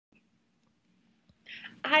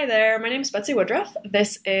Hi there, my name is Betsy Woodruff.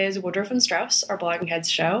 This is Woodruff and Strauss, our Blogging Heads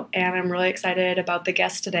show, and I'm really excited about the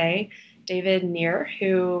guest today, David Neer,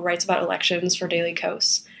 who writes about elections for Daily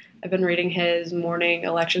Kos. I've been reading his morning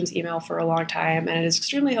elections email for a long time, and it is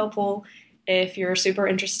extremely helpful if you're super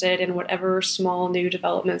interested in whatever small new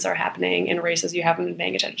developments are happening in races you haven't been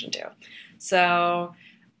paying attention to. So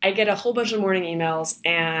I get a whole bunch of morning emails,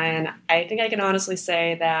 and I think I can honestly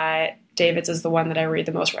say that David's is the one that I read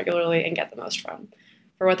the most regularly and get the most from,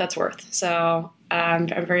 for what that's worth. So I'm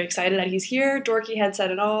very excited that he's here. Dorky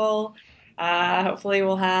headset and all. Hopefully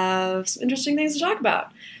we'll have some interesting things to talk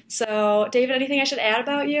about. So, David, anything I should add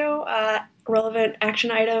about you? Relevant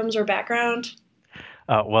action items or background?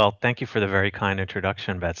 Well, thank you for the very kind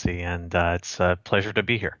introduction, Betsy, and it's a pleasure to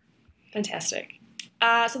be here. Fantastic.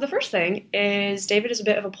 So the first thing is David is a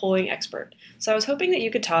bit of a polling expert. So I was hoping that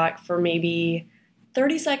you could talk for maybe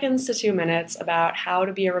 30 seconds to 2 minutes about how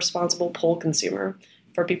to be a responsible poll consumer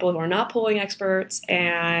for people who are not polling experts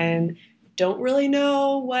and don't really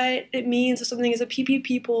know what it means if something is a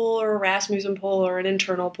PPP poll or a Rasmussen poll or an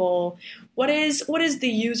internal poll. What is the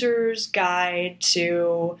user's guide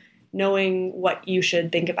to knowing what you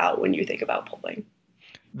should think about when you think about polling?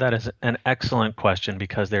 That is an excellent question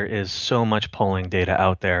because there is so much polling data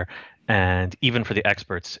out there, and even for the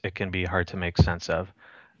experts, it can be hard to make sense of.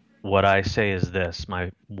 What I say is this,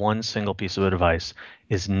 my one single piece of advice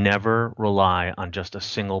is never rely on just a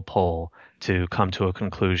single poll to come to a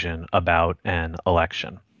conclusion about an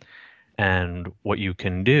election. And what you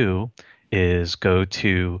can do is go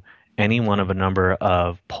to any one of a number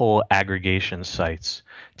of poll aggregation sites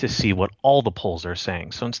to see what all the polls are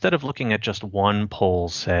saying. So instead of looking at just one poll,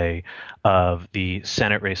 say, of the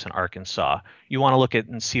Senate race in Arkansas, you want to look at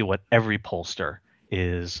and see what every pollster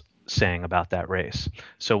is saying about that race.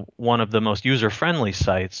 So one of the most user-friendly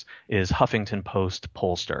sites is Huffington Post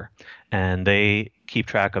Pollster, and they keep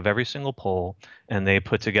track of every single poll, and they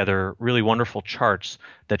put together really wonderful charts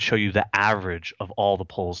that show you the average of all the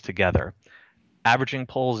polls together. Averaging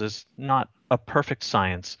polls is not a perfect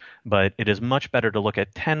science, but it is much better to look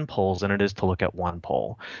at 10 polls than it is to look at one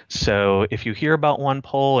poll. So if you hear about one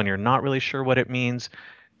poll and you're not really sure what it means,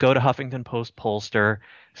 go to Huffington Post Pollster,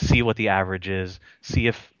 see what the average is, see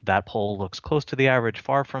if that poll looks close to the average,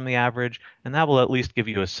 far from the average, and that will at least give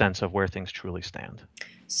you a sense of where things truly stand.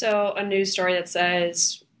 So a news story that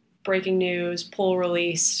says breaking news, poll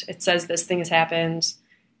released, it says this thing has happened,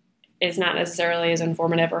 is not necessarily as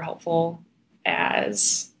informative or helpful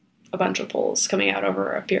as a bunch of polls coming out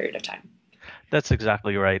over a period of time. That's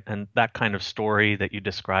exactly right. And that kind of story that you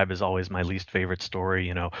describe is always my least favorite story.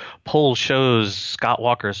 You know, poll shows Scott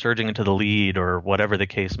Walker surging into the lead or whatever the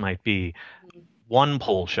case might be. One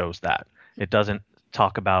poll shows that. It doesn't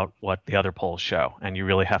talk about what the other polls show. And you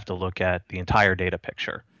really have to look at the entire data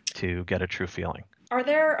picture to get a true feeling. Are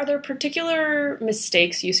there particular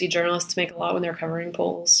mistakes you see journalists make a lot when they're covering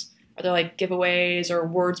polls? Are there like giveaways or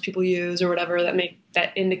words people use or whatever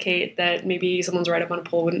that indicate that maybe someone's write up on a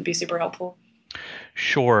poll wouldn't be super helpful?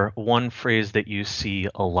 Sure. One phrase that you see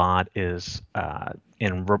a lot is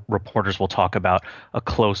reporters will talk about a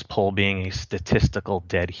close poll being a statistical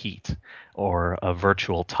dead heat or a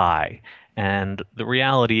virtual tie. And the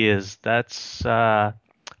reality is that's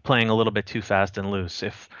playing a little bit too fast and loose.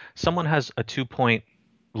 If someone has a 2 point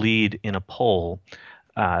lead in a poll,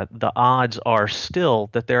 the odds are still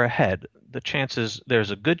that they're ahead.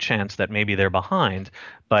 There's a good chance that maybe they're behind,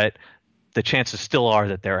 but the chances still are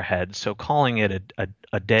that they're ahead. So calling it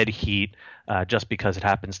a dead heat just because it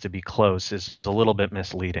happens to be close is a little bit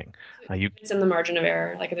misleading. You It's in the margin of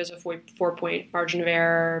error. Like if there's a 4 point margin of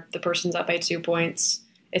error, the person's up by 2 points.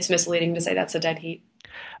 It's misleading to say that's a dead heat.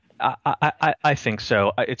 I think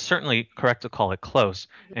so. It's certainly correct to call it close.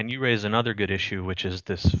 And you raise another good issue, which is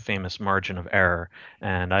this famous margin of error.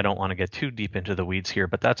 And I don't want to get too deep into the weeds here,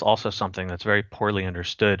 but that's also something that's very poorly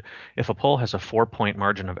understood. If a poll has a 4 point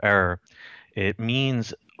margin of error, it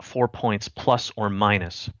means 4 points plus or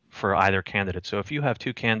minus for either candidate. So if you have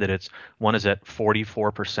two candidates, one is at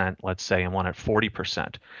 44%, let's say, and one at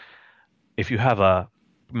 40%, if you have a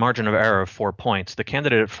margin of error of 4 points, the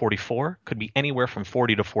candidate at 44 could be anywhere from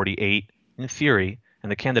 40 to 48 in theory, and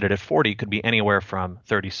the candidate at 40 could be anywhere from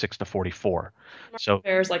 36 to 44. So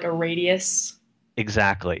There's like a radius.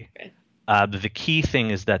 exactly. Okay. The key thing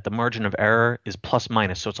is that the margin of error is plus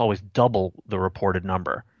minus, so it's always double the reported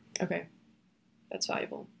number. Okay. That's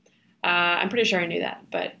valuable. I'm pretty sure I knew that,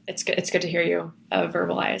 but it's good. It's good to hear you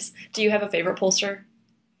verbalize. Do you have a favorite pollster?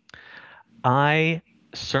 I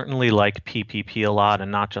certainly like PPP a lot,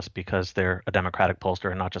 and not just because they're a Democratic pollster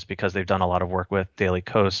and not just because they've done a lot of work with Daily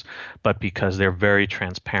Kos, but because they're very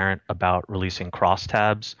transparent about releasing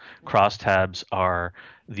crosstabs. Crosstabs are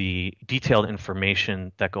the detailed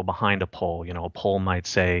information that go behind a poll. A poll might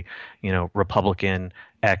say, Republican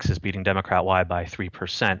X is beating Democrat Y by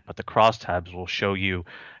 3%, but the crosstabs will show you,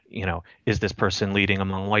 is this person leading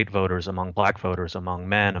among white voters, among black voters, among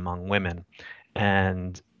men, among women?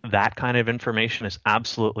 And that kind of information is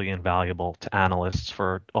absolutely invaluable to analysts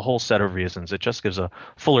for a whole set of reasons. It just gives a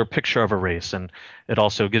fuller picture of a race, and it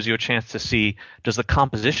also gives you a chance to see, does the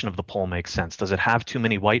composition of the poll make sense? Does it have too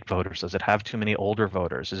many white voters? Does it have too many older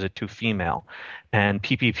voters? Is it too female? And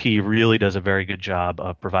PPP really does a very good job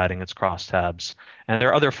of providing its crosstabs. And there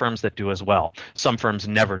are other firms that do as well. Some firms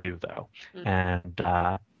never do, though. And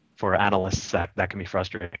for analysts, that can be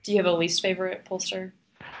frustrating. Do you have a least favorite pollster?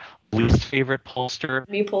 Least favorite pollster?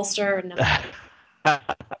 Me pollster? No.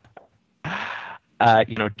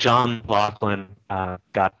 John McLaughlin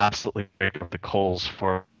got absolutely ripped with the coals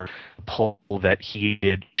for a poll that he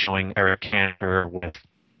did showing Eric Cantor with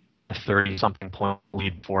a 30-something point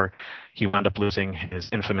lead before he wound up losing his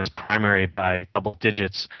infamous primary by double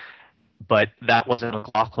digits. But that wasn't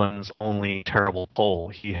McLaughlin's only terrible poll.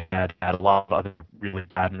 He had a lot of other really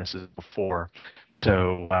bad misses before.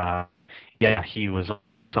 So, he was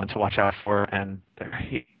something to watch out for, and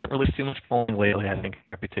he didn't really see much polling lately. I think his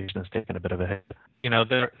reputation has taken a bit of a hit.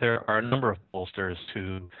 There are a number of pollsters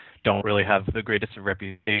who don't really have the greatest of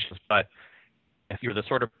reputations, but if you're the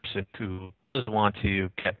sort of person who does want to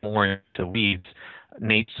get more into weeds,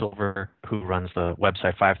 Nate Silver, who runs the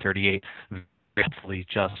website 538, helpfully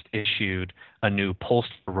just issued a new pollster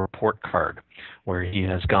report card where he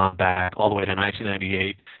has gone back all the way to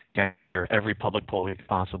 1998, every public poll he could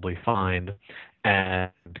possibly find, and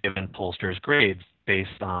given pollsters grades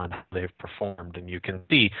based on how they've performed. And you can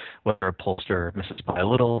see whether a pollster misses by a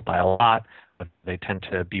little, by a lot, whether they tend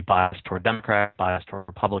to be biased toward Democrats, biased toward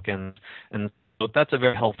Republicans. And so that's a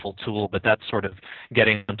very helpful tool, but that's sort of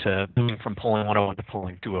getting them to moving from polling 101 to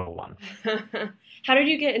polling 201. How did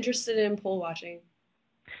you get interested in poll watching?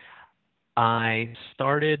 I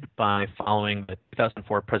started by following the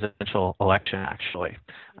 2004 presidential election, actually.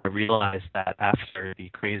 I realized that after the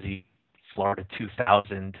crazy Florida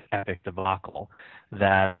 2000 epic debacle,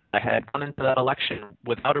 that I had gone into that election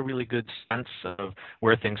without a really good sense of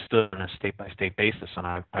where things stood on a state-by-state basis, and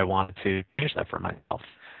I wanted to change that for myself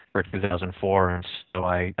for 2004, and so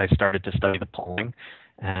I started to study the polling,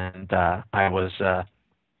 and I was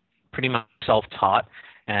pretty much self-taught,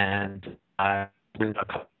 and I learned a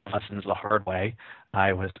couple of lessons the hard way.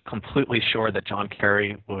 I was completely sure that John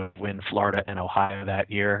Kerry would win Florida and Ohio that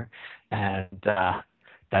year, and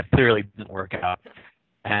that clearly didn't work out.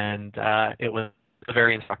 And it was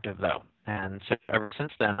very instructive, though. And so ever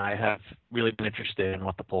since then, I have really been interested in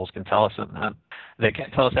what the polls can tell us. And they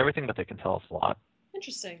can't tell us everything, but they can tell us a lot.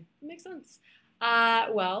 Interesting. Makes sense.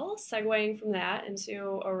 Well, segueing from that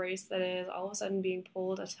into a race that is all of a sudden being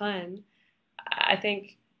pulled a ton, I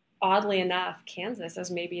think, oddly enough, Kansas is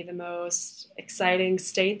maybe the most exciting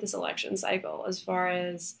state this election cycle as far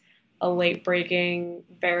as a late-breaking,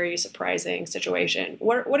 very surprising situation.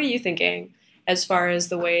 What are you thinking as far as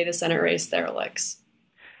the way the Senate race there looks?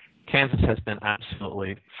 Kansas has been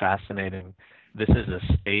absolutely fascinating. This is a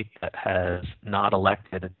state that has not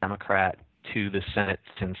elected a Democrat to the Senate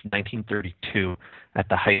since 1932 at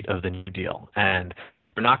the height of the New Deal. And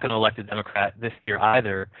we're not going to elect a Democrat this year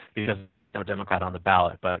either because there's no Democrat on the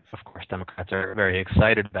ballot. But, of course, Democrats are very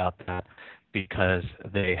excited about that because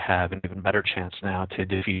they have an even better chance now to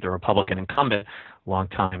defeat the Republican incumbent,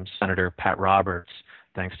 longtime Senator Pat Roberts,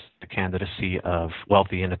 thanks to the candidacy of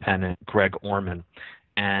wealthy independent Greg Orman.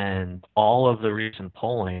 And all of the recent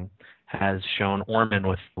polling has shown Orman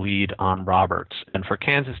with lead on Roberts. And for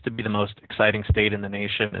Kansas to be the most exciting state in the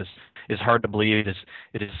nation is hard to believe.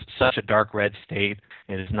 It is such a dark red state.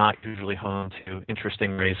 It is not usually home to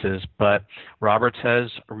interesting races. But Roberts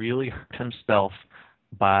has really hurt himself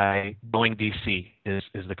by going D.C. is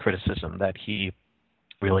the criticism, that he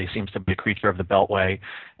really seems to be a creature of the Beltway,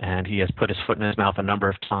 and he has put his foot in his mouth a number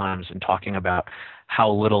of times in talking about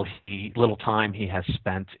how little time he has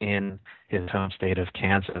spent in his home state of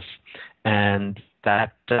Kansas. And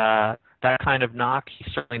that kind of knock,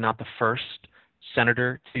 he's certainly not the first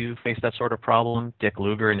senator to face that sort of problem. Dick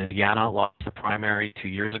Lugar in Indiana lost the primary 2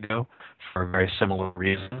 years ago for a very similar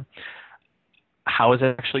reason. How is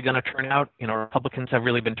it actually going to turn out? Republicans have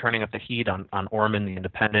really been turning up the heat on Orman, the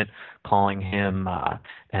independent, calling him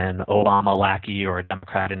an Obama lackey or a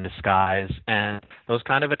Democrat in disguise. And those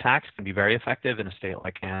kind of attacks can be very effective in a state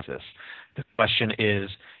like Kansas. The question is,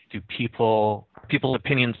 are people's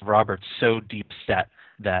opinions of Roberts so deep set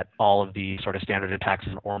that all of the sort of standard attacks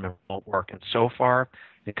on Orman won't work? And so far,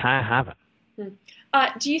 they kind of haven't.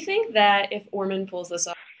 Do you think that if Orman pulls this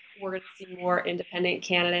off, we're going to see more independent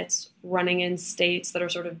candidates running in states that are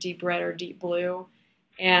sort of deep red or deep blue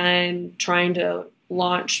and trying to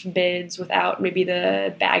launch bids without maybe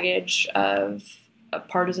the baggage of a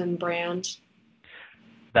partisan brand?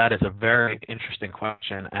 That is a very interesting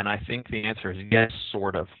question, and I think the answer is yes,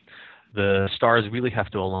 sort of. The stars really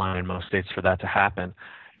have to align in most states for that to happen.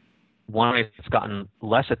 One race that's gotten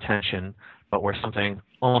less attention, but where something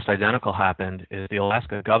almost identical happened, is the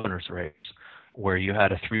Alaska governor's race, where you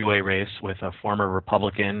had a three-way race with a former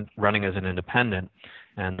Republican running as an independent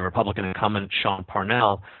and the Republican incumbent Sean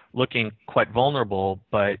Parnell looking quite vulnerable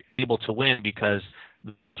but able to win because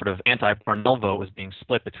the sort of anti-Parnell vote was being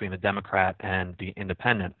split between the Democrat and the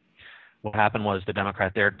independent. What happened was the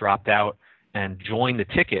Democrat there dropped out and joined the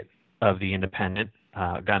ticket of the independent,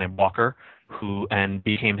 a guy named Walker, and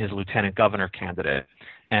became his lieutenant governor candidate.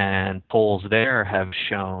 And polls there have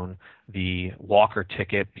shown the Walker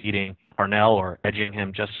ticket beating Parnell or edging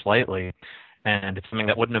him just slightly, and it's something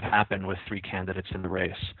that wouldn't have happened with three candidates in the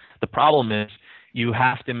race. The problem is you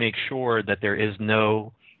have to make sure that there is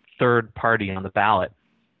no third party on the ballot.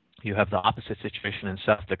 You have the opposite situation in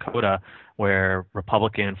South Dakota, where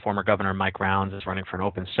Republican former Governor Mike Rounds is running for an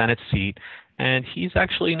open Senate seat, and he's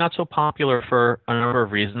actually not so popular for a number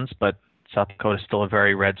of reasons, but South Dakota is still a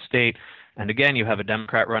very red state. And again, you have a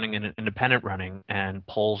Democrat running and an independent running, and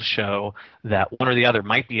polls show that one or the other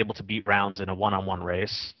might be able to beat Rounds in a one-on-one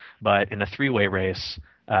race, but in a three-way race,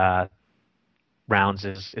 Rounds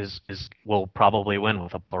will probably win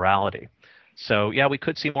with a plurality. So yeah, we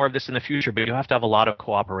could see more of this in the future, but you have to have a lot of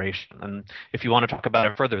cooperation. And if you want to talk about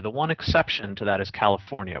it further, the one exception to that is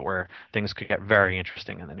California, where things could get very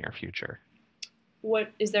interesting in the near future.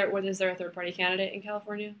 What is there a third party candidate in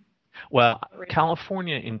California? Well,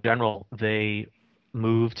 California in general, they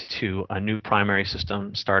moved to a new primary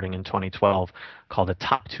system starting in 2012 called a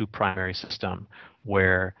top two primary system,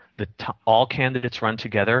 where all candidates run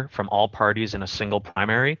together from all parties in a single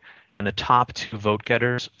primary, and the top two vote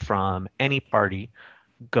getters from any party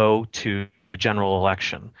go to a general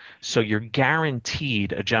election. So you're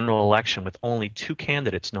guaranteed a general election with only two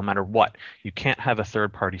candidates no matter what. You can't have a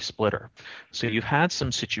third party splitter. So you've had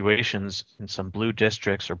some situations in some blue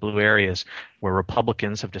districts or blue areas where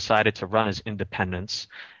Republicans have decided to run as independents,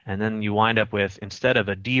 and then you wind up with, instead of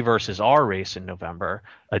a D versus R race in November,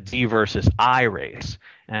 a D versus I race.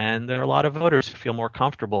 And there are a lot of voters who feel more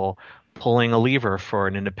comfortable pulling a lever for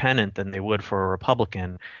an independent than they would for a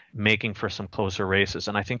Republican, making for some closer races.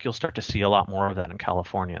 And I think you'll start to see a lot more of that in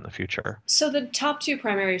California in the future. So the top two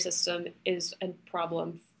primary system is a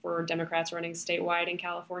problem for Democrats running statewide in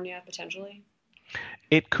California, potentially?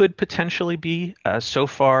 It could potentially be. So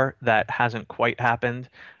far, that hasn't quite happened.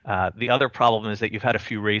 The other problem is that you've had a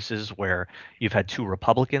few races where you've had two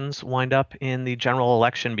Republicans wind up in the general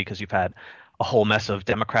election because you've had a whole mess of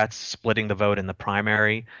Democrats splitting the vote in the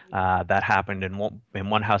primary. That happened in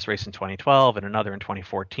one House race in 2012 and another in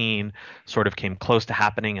 2014. Sort of came close to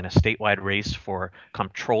happening in a statewide race for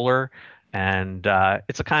comptroller. And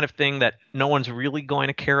it's a kind of thing that no one's really going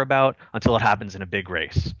to care about until it happens in a big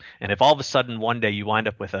race. And if all of a sudden one day you wind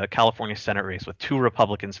up with a California Senate race with two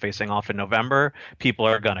Republicans facing off in November, people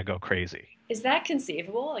are going to go crazy. Is that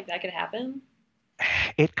conceivable? Like that could happen?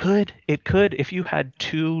 It could. If you had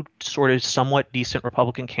two sort of somewhat decent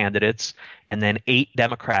Republican candidates and then 8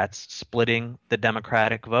 Democrats splitting the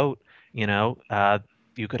Democratic vote,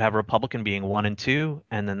 you could have a Republican being 1 and 2,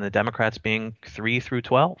 and then the Democrats being 3 through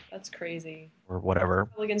 12. That's crazy. Or whatever.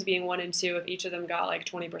 Republicans being 1 and 2 if each of them got like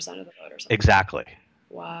 20% of the vote or something. Exactly.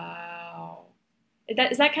 Wow.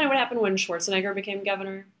 Is that kind of what happened when Schwarzenegger became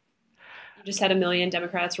governor? You just had a million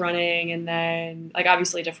Democrats running, and then like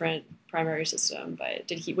obviously different primary system,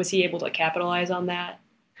 but was he able to capitalize on that?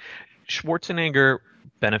 Schwarzenegger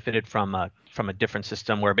benefited from a different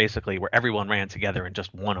system where everyone ran together in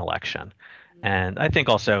just one election. And I think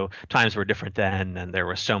also times were different then, and there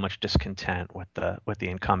was so much discontent with the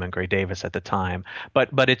incumbent Gray Davis at the time.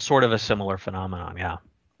 But it's sort of a similar phenomenon, yeah.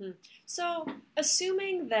 So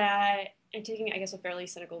assuming that, and taking I guess a fairly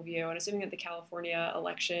cynical view, and assuming that the California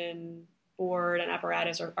election board and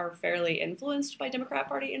apparatus are fairly influenced by Democrat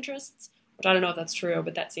Party interests, which I don't know if that's true,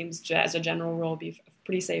 but that seems to, as a general rule, be a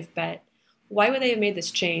pretty safe bet. Why would they have made this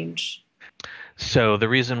change? So the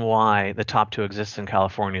reason why the top two exists in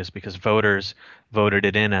California is because voters voted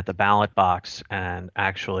it in at the ballot box, and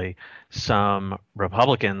actually some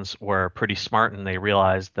Republicans were pretty smart and they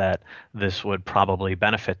realized that this would probably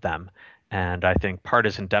benefit them. And I think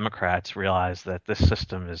partisan Democrats realize that this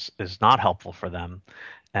system is not helpful for them,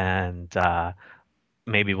 and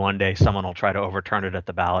maybe one day someone will try to overturn it at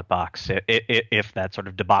the ballot box if that sort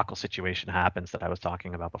of debacle situation happens that I was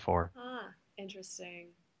talking about before. Ah, interesting.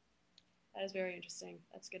 That is very interesting.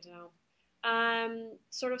 That's good to know.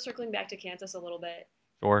 Sort of circling back to Kansas a little bit.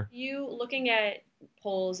 Or You looking at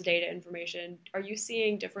polls, data information, are you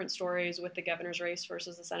seeing different stories with the governor's race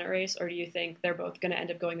versus the Senate race, or do you think they're both going to end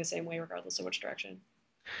up going the same way regardless of which direction?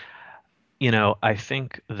 I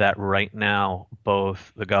think that right now,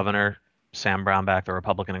 both the governor, Sam Brownback, the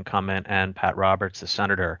Republican incumbent, and Pat Roberts, the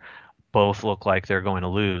senator, both look like they're going to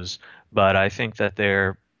lose. But I think that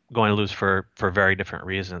they're going to lose for very different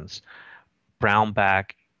reasons.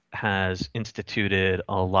 Brownback has instituted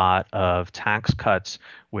a lot of tax cuts,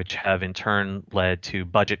 which have in turn led to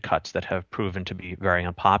budget cuts that have proven to be very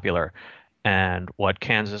unpopular. And what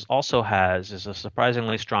Kansas also has is a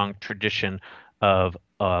surprisingly strong tradition of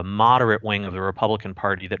a moderate wing of the Republican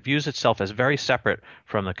Party that views itself as very separate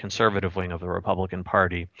from the conservative wing of the Republican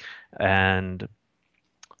Party. And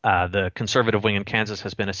the conservative wing in Kansas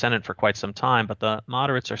has been ascendant for quite some time, but the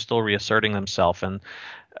moderates are still reasserting themselves. And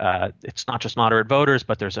it's not just moderate voters,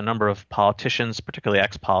 but there's a number of politicians, particularly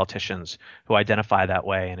ex-politicians, who identify that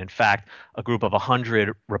way. And in fact, a group of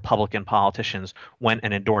 100 Republican politicians went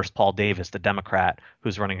and endorsed Paul Davis, the Democrat,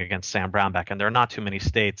 who's running against Sam Brownback. And there are not too many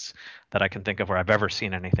states that I can think of where I've ever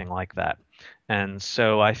seen anything like that. And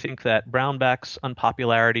so I think that Brownback's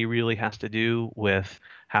unpopularity really has to do with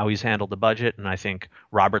how he's handled the budget, and I think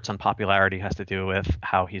Roberts' unpopularity has to do with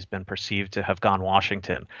how he's been perceived to have gone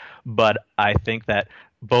Washington. But I think that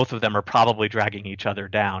both of them are probably dragging each other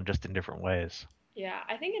down just in different ways. Yeah,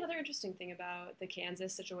 I think another interesting thing about the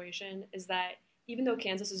Kansas situation is that even though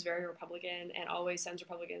Kansas is very Republican and always sends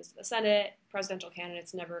Republicans to the Senate, presidential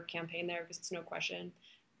candidates never campaign there because it's no question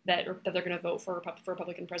that they're going to vote for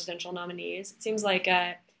Republican presidential nominees. It seems like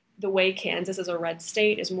the way Kansas is a red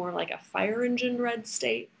state is more like a fire engine red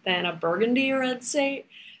state than a burgundy red state.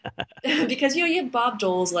 Because you have Bob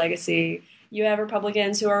Dole's legacy. You have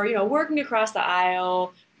Republicans who are working across the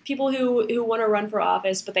aisle, people who want to run for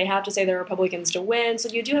office, but they have to say they're Republicans to win. So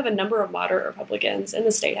you do have a number of moderate Republicans in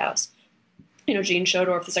the state house. Gene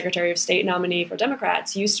Shodorf, the Secretary of State nominee for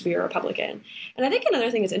Democrats, used to be a Republican. And I think another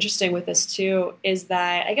thing that's interesting with this too is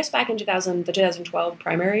that I guess back in the 2012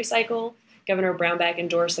 primary cycle, Governor Brownback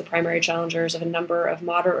endorsed the primary challengers of a number of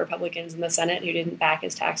moderate Republicans in the Senate who didn't back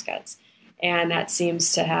his tax cuts. And that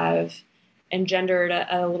seems to have engendered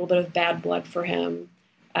a little bit of bad blood for him.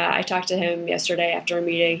 I talked to him yesterday after a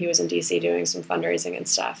meeting. He was in D.C. doing some fundraising and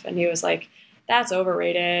stuff. And he was like, that's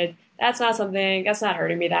overrated. That's not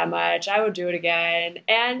hurting me that much. I would do it again.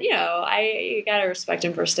 And, I got to respect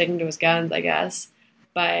him for sticking to his guns, I guess.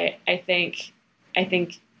 But I think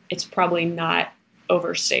it's probably not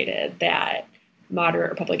overstated that moderate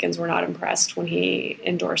Republicans were not impressed when he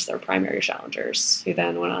endorsed their primary challengers, who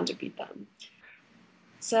then went on to beat them.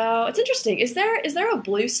 So it's interesting. Is there a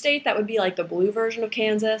blue state that would be like the blue version of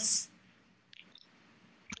Kansas?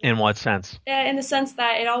 In what sense? In the sense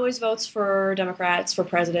that it always votes for Democrats for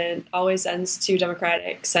president, always sends two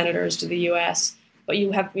Democratic senators to the U.S., but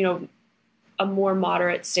you have, a more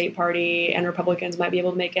moderate state party and Republicans might be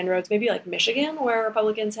able to make inroads, maybe like Michigan, where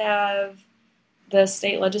Republicans have the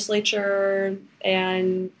state legislature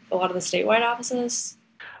and a lot of the statewide offices.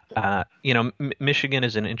 Michigan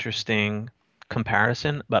is an interesting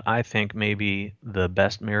comparison, but I think maybe the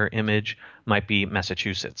best mirror image might be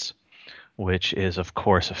Massachusetts, which is, of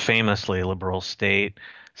course, a famously liberal state,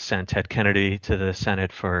 sent Ted Kennedy to the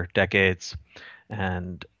Senate for decades,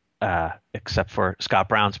 and except for Scott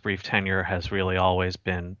Brown's brief tenure, has really always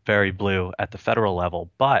been very blue at the federal level,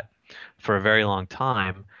 but for a very long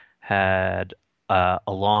time had a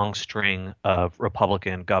long string of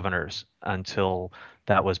Republican governors until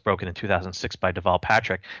that was broken in 2006 by Deval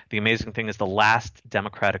Patrick. The amazing thing is the last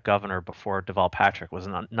Democratic governor before Deval Patrick was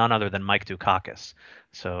none other than Mike Dukakis.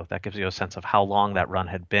 So that gives you a sense of how long that run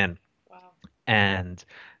had been. Wow. And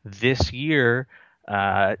this year,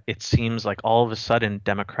 it seems like all of a sudden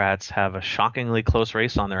Democrats have a shockingly close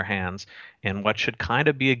race on their hands in what should kind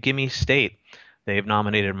of be a gimme state. They've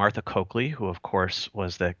nominated Martha Coakley, who, of course,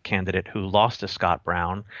 was the candidate who lost to Scott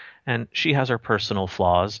Brown, and she has her personal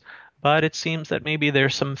flaws. But it seems that maybe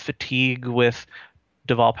there's some fatigue with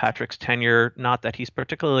Deval Patrick's tenure. Not that he's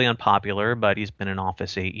particularly unpopular, but he's been in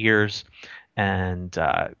office 8 years. And,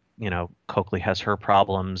 Coakley has her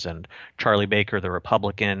problems, and Charlie Baker, the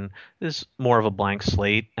Republican, is more of a blank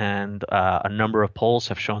slate. And a number of polls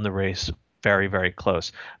have shown the race very, very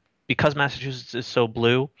close. Because Massachusetts is so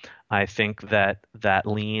blue, I think that that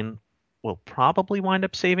lean will probably wind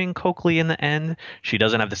up saving Coakley in the end. She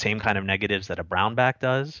doesn't have the same kind of negatives that a Brownback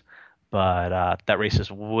does, but that race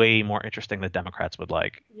is way more interesting than Democrats would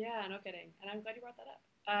like. Yeah, no kidding. And I'm glad you brought that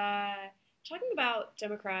up. Talking about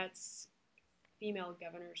Democrats' female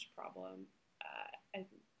governors problem,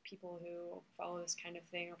 people who follow this kind of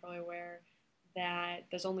thing are probably aware that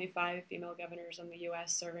there's only 5 female governors in the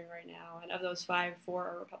U.S. serving right now, and of those 5, 4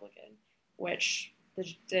 are Republican, which the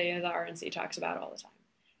RNC talks about all the time.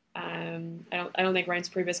 I don't think Reince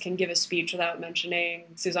Priebus can give a speech without mentioning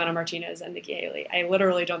Susana Martinez and Nikki Haley. I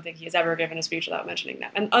literally don't think he's ever given a speech without mentioning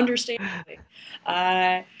them, and understandably.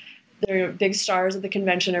 They're big stars at the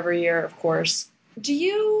convention every year, of course. Do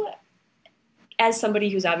you, as somebody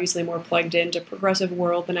who's obviously more plugged into progressive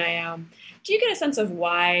world than I am, do you get a sense of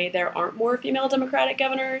why there aren't more female Democratic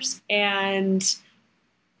governors, and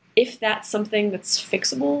if that's something that's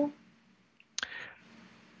fixable?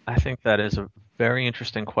 I think that is a very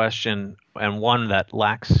interesting question and one that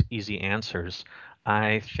lacks easy answers.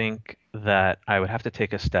 I think that I would have to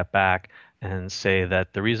take a step back and say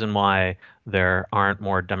that the reason why there aren't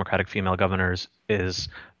more Democratic female governors is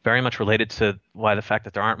very much related to why the fact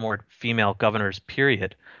that there aren't more female governors,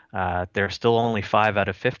 period. There are still only 5 out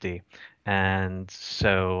of 50. And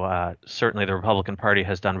so certainly the Republican Party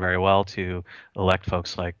has done very well to elect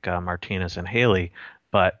folks like Martinez and Haley.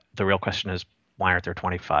 But the real question is, why aren't there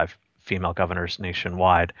 25 female governors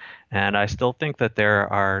nationwide? And I still think that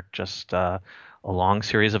there are just a long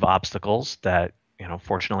series of obstacles that,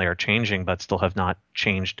 fortunately are changing, but still have not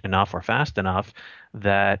changed enough or fast enough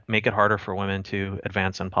that make it harder for women to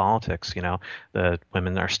advance in politics. The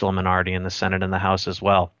women are still a minority in the Senate and the House as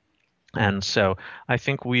well. And so I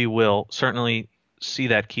think we will certainly see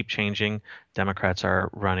that keep changing. Democrats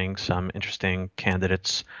are running some interesting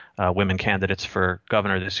candidates, women candidates for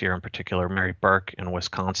governor this year, in particular, Mary Burke in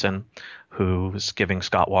Wisconsin, who's giving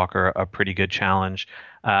Scott Walker a pretty good challenge.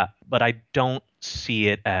 But I don't see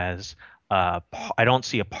it as I don't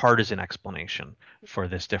see a partisan explanation for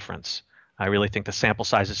this difference. I really think the sample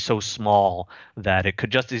size is so small that it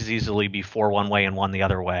could just as easily be 4 one way and 1 the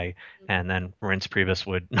other way, and then Reince Priebus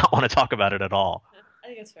would not want to talk about it at all. I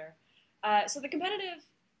think it's fair. So the competitive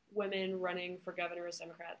women running for governor as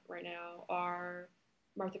Democrat right now are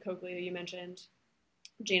Martha Coakley, who you mentioned,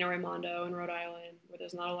 Gina Raimondo in Rhode Island, where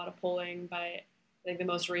there's not a lot of polling, but I think the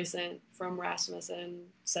most recent from Rasmussen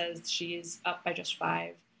says she's up by just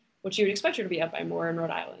 5, which you would expect her to be up by more in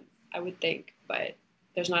Rhode Island, I would think, but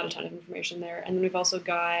there's not a ton of information there. And then we've also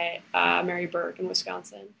got Mary Burke in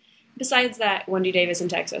Wisconsin. Besides that, Wendy Davis in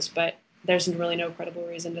Texas, but there's really no credible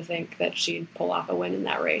reason to think that she'd pull off a win in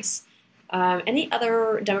that race. Any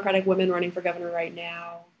other Democratic women running for governor right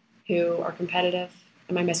now who are competitive?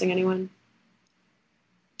 Am I missing anyone?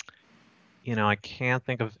 I can't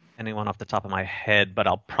think of anyone off the top of my head, but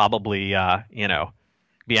I'll probably,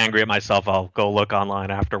 be angry at myself. I'll go look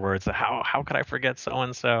online afterwards. How could I forget so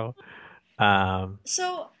and so?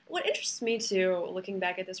 So what interests me too, looking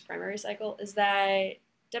back at this primary cycle, is that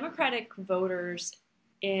Democratic voters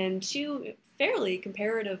in 2 fairly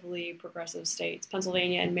comparatively progressive states,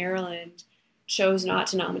 Pennsylvania and Maryland, chose not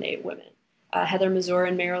to nominate women. Heather Mazur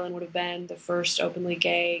in Maryland would have been the first openly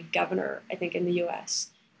gay governor, I think, in the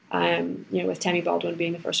U.S., with Tammy Baldwin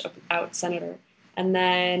being the first out senator. And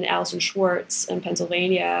then Allison Schwartz in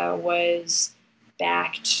Pennsylvania was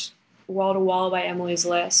backed wall to wall by Emily's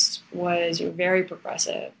List, was very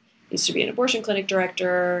progressive. Used to be an abortion clinic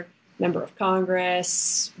director, member of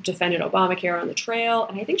Congress, defended Obamacare on the trail,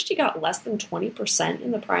 and I think she got less than 20%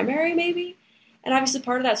 in the primary, maybe. And obviously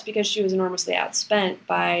part of that's because she was enormously outspent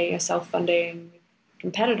by a self-funding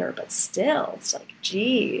competitor, but still, it's like,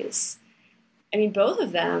 geez. I mean, both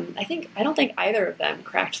of them, I don't think either of them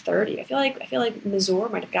cracked 30. I feel like Mazur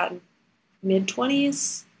might have gotten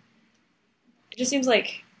mid-20s. It just seems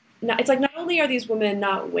like it's like not only are these women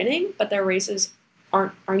not winning, but their races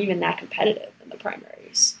aren't even that competitive in the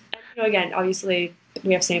primaries. And, again, obviously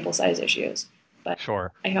we have sample size issues, but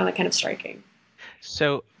Sure. I found that kind of striking.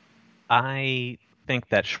 So I think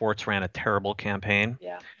that Schwartz ran a terrible campaign.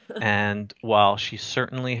 Yeah. And while she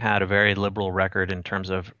certainly had a very liberal record in terms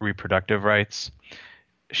of reproductive rights,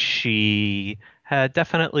 she had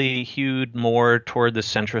definitely hewed more toward the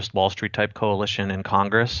centrist Wall Street type coalition in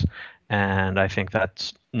Congress. And I think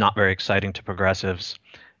that's not very exciting to progressives.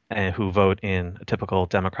 who vote in a typical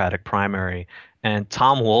Democratic primary. And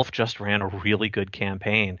Tom Wolfe just ran a really good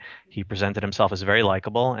campaign. He presented himself as very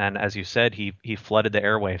likable, and as you said, he flooded the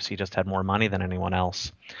airwaves. He just had more money than anyone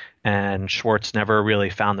else. And Schwartz never really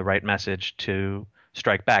found the right message to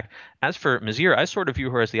strike back. As for Mizir, I sort of view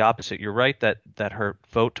her as the opposite. You're right that her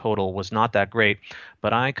vote total was not that great,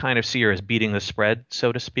 but I kind of see her as beating the spread,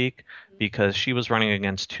 so to speak, because she was running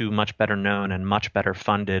against two much better known and much better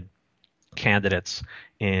funded candidates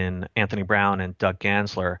in Anthony Brown and Doug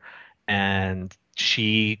Gansler, and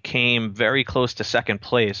she came very close to second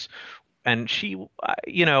place. And she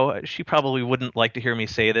probably wouldn't like to hear me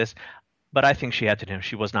say this, but I think she had to do.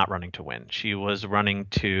 She was not running to win. She was running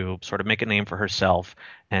to sort of make a name for herself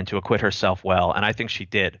and to acquit herself well, and I think she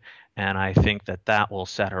did. And I think that will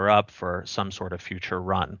set her up for some sort of future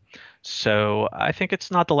run. So I think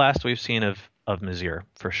it's not the last we've seen of Mizir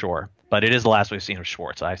for sure, but it is the last we've seen of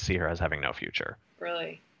Schwartz. I see her as having no future.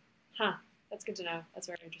 Really? Huh. That's good to know. That's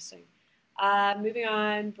very interesting. Moving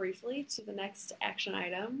on briefly to the next action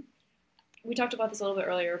item. We talked about this a little bit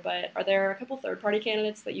earlier, but are there a couple third party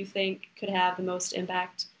candidates that you think could have the most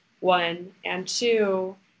impact? One. And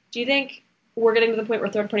two, do you think we're getting to the point where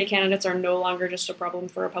third party candidates are no longer just a problem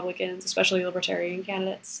for Republicans, especially libertarian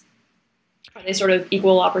candidates? Are they sort of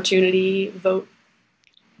equal opportunity vote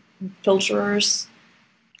filterers?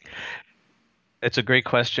 It's a great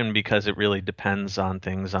question because it really depends on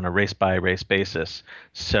things on a race by race basis.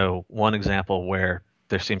 So, one example where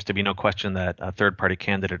there seems to be no question that a third party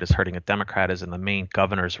candidate is hurting a Democrat is in the Maine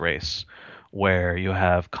governor's race, where you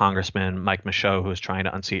have Congressman Mike Michaud, who is trying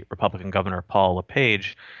to unseat Republican Governor Paul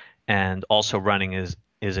LePage, and also running is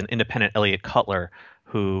an independent Elliot Cutler,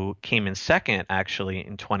 who came in second actually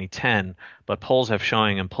in 2010, but polls have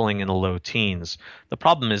showing him pulling in the low teens. The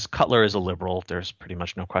problem is Cutler is a liberal. There's pretty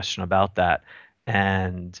much no question about that.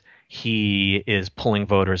 And he is pulling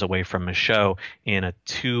voters away from Michaud. In a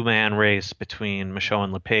two-man race between Michaud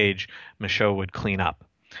and LePage, Michaud would clean up,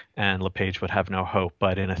 and LePage would have no hope.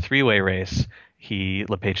 But in a three-way race,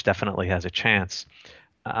 LePage definitely has a chance.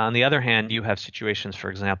 On the other hand, you have situations, for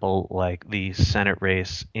example, like the Senate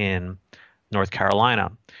race in North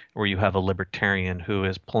Carolina, where you have a libertarian who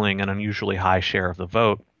is pulling an unusually high share of the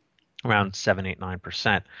vote, around 7, 8,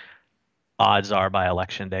 9%. Odds are by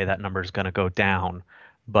election day that number is going to go down.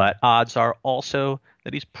 But odds are also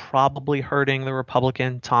that he's probably hurting the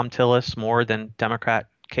Republican Tom Tillis more than Democrat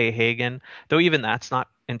Kay Hagan, though even that's not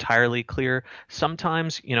entirely clear.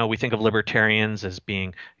 Sometimes, we think of libertarians as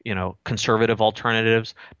being, conservative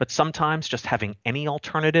alternatives, but sometimes just having any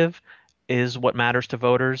alternative is what matters to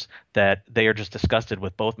voters, that they are just disgusted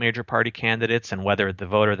with both major party candidates, and whether the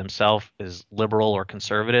voter themselves is liberal or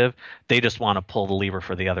conservative, they just want to pull the lever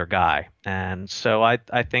for the other guy. And so I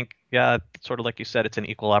think, yeah, sort of like you said, it's an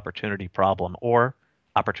equal opportunity problem or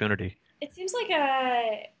opportunity. It seems like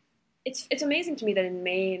it's amazing to me that in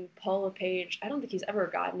Maine, Paul LePage, I don't think he's ever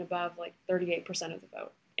gotten above like 38% of the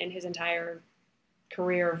vote in his entire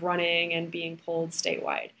career of running and being pulled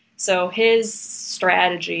statewide. So his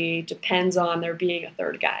strategy depends on there being a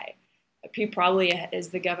third guy. He probably is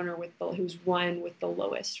the governor who's won with the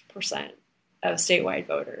lowest percent of statewide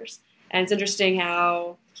voters. And it's interesting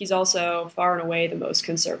how he's also far and away the most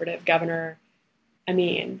conservative governor. I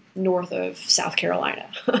mean, north of South Carolina,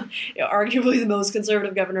 arguably the most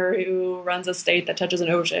conservative governor who runs a state that touches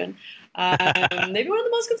an ocean. Maybe one of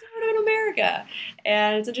the most conservative in America.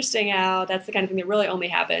 And it's interesting how that's the kind of thing that really only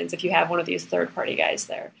happens if you have one of these third party guys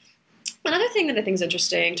there. Another thing that I think is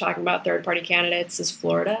interesting, talking about third-party candidates, is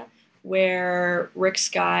Florida, where Rick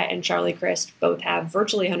Scott and Charlie Crist both have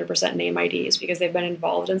virtually 100% name IDs because they've been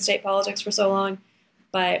involved in state politics for so long,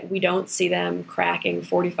 but we don't see them cracking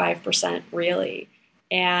 45% really.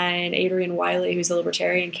 And Adrian Wiley, who's a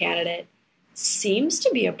libertarian candidate, seems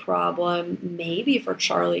to be a problem maybe for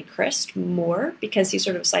Charlie Crist more because he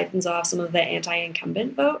sort of siphons off some of the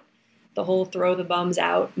anti-incumbent vote. The whole throw the bums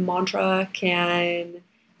out mantra can...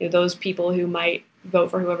 those people who might vote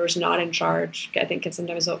for whoever's not in charge, I think, can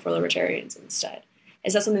sometimes vote for libertarians instead.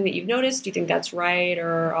 Is that something that you've noticed? Do you think that's right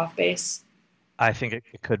or off base? I think it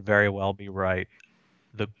could very well be right.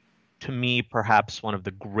 The To me, perhaps one of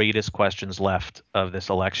the greatest questions left of this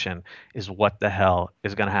election is what the hell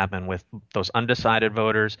is going to happen with those undecided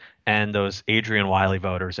voters and those Adrian Wiley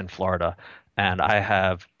voters in Florida. And I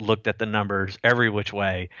have looked at the numbers every which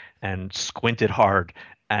way and squinted hard,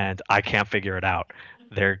 and I can't figure it out.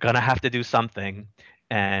 They're going to have to do something.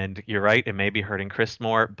 And you're right, it may be hurting Chris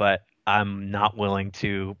more, but I'm not willing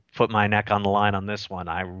to put my neck on the line on this one.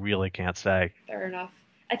 I really can't say. Fair enough.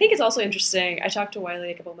 I think it's also interesting. I talked to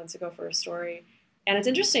Wiley a couple months ago for a story, And it's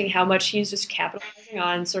interesting how much he's just capitalizing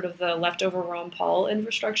on sort of the leftover Ron Paul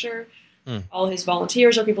infrastructure. Hmm, All his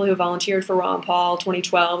volunteers are people who volunteered for Ron Paul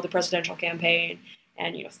 2012, the presidential campaign,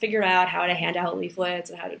 and figured out how to hand out leaflets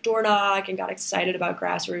and how to door knock and got excited about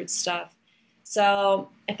grassroots stuff. So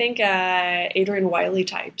I think Adrian Wiley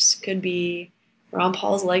types could be Ron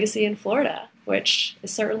Paul's legacy in Florida, which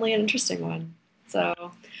is certainly an interesting one.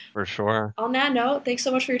 So for sure. on that note, thanks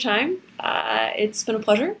so much for your time. It's been a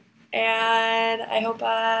pleasure, and I hope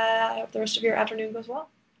the rest of your afternoon goes well.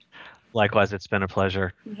 Likewise, it's been a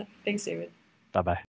pleasure. Thanks, David. Bye bye.